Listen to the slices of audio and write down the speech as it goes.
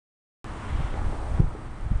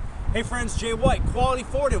Hey friends, Jay White, Quality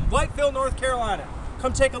Ford in Whiteville, North Carolina.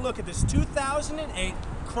 Come take a look at this 2008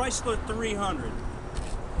 Chrysler 300.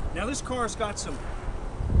 Now this car's got some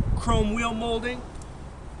chrome wheel molding,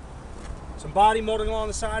 some body molding along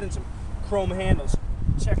the side, and some chrome handles.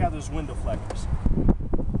 Check out those window fleckers.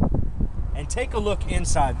 And take a look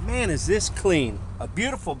inside. Man, is this clean. A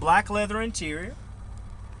beautiful black leather interior.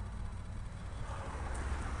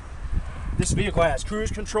 This vehicle has cruise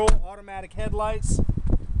control, automatic headlights.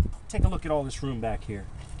 Take a look at all this room back here.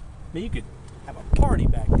 I mean, you could have a party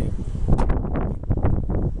back there.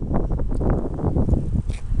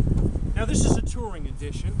 Now this is a touring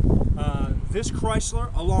edition. This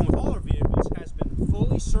Chrysler, along with all our vehicles, has been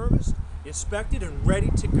fully serviced, inspected, and ready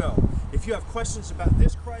to go. If you have questions about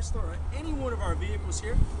this Chrysler or any one of our vehicles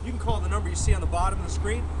here, you can call the number you see on the bottom of the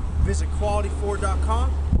screen, visit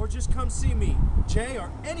qualityford.com, or just come see me, Jay,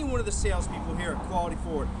 or any one of the salespeople here at Quality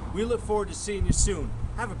Ford. We look forward to seeing you soon.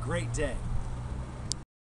 Have a great day.